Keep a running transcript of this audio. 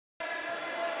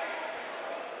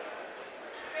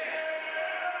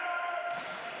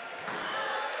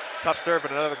Tough serve,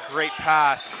 but another great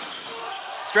pass.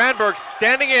 Strandberg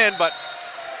standing in, but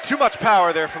too much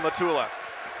power there from Latula.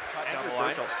 Andrew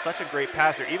Burchell, such a great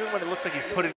passer, even when it looks like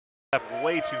he's put it up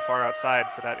way too far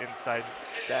outside for that inside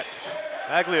set.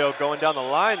 Maglio going down the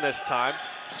line this time.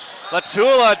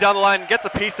 Latula down the line, gets a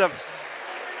piece of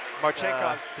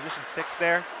Marchenko. Position 6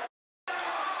 there.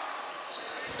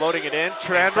 Floating it in.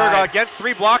 Strandberg against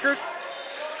 3 blockers.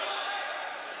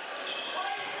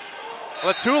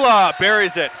 Latula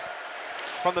buries it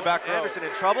from the back row. Anderson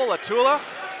in trouble. Latula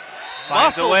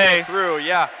muscles it through,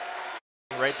 yeah.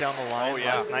 Right down the line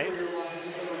last night.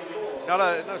 Not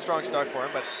a strong start for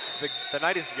him, but the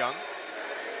night is young.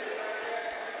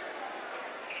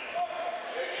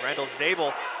 Randall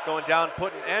Zabel going down,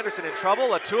 putting Anderson in trouble.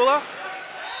 Latula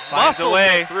muscles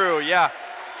it through, yeah.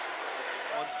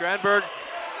 On Strandberg,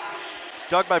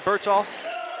 dug by Birchall.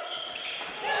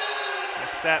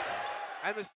 Nice set.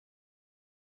 And this.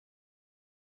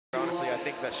 Honestly, I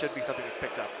think that should be something that's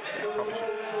picked up. Yeah, probably should.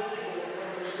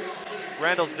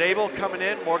 Randall Zabel coming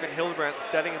in, Morgan Hildebrandt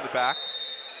setting in the back.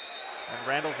 And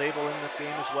Randall Zabel in the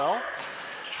game as well.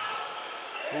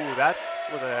 Ooh, that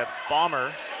was a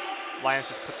bomber. Lions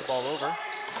just put the ball over.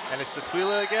 And it's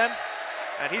Latula again.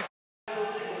 And he's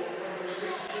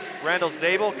Randall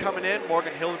Zabel coming in,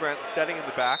 Morgan Hildebrandt setting in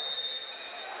the back.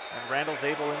 And Randall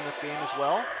Zabel in the game as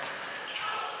well.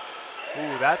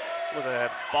 Ooh, that was a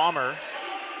bomber.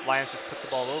 Lions just put the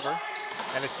ball over.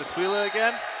 And it's Latula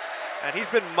again. And he's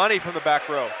been money from the back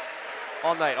row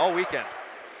all night, all weekend.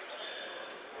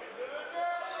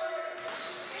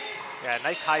 Yeah,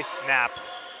 nice high snap.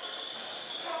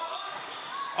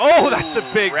 Oh, that's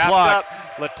a big block. Up.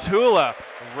 Latula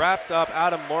wraps up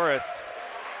Adam Morris.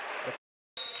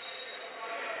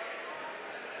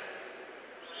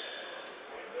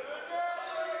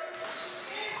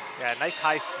 Yeah, nice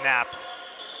high snap.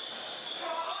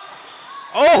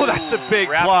 Oh, that's a big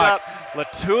block. Up.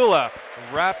 Latula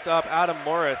wraps up Adam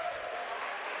Morris.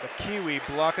 The Kiwi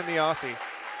blocking the Aussie.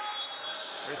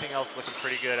 Everything else looking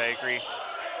pretty good, I agree.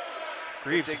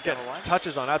 Greaves just getting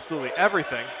touches on absolutely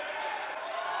everything.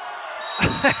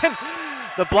 And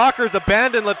the blockers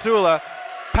abandon Latula.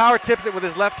 Power tips it with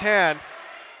his left hand.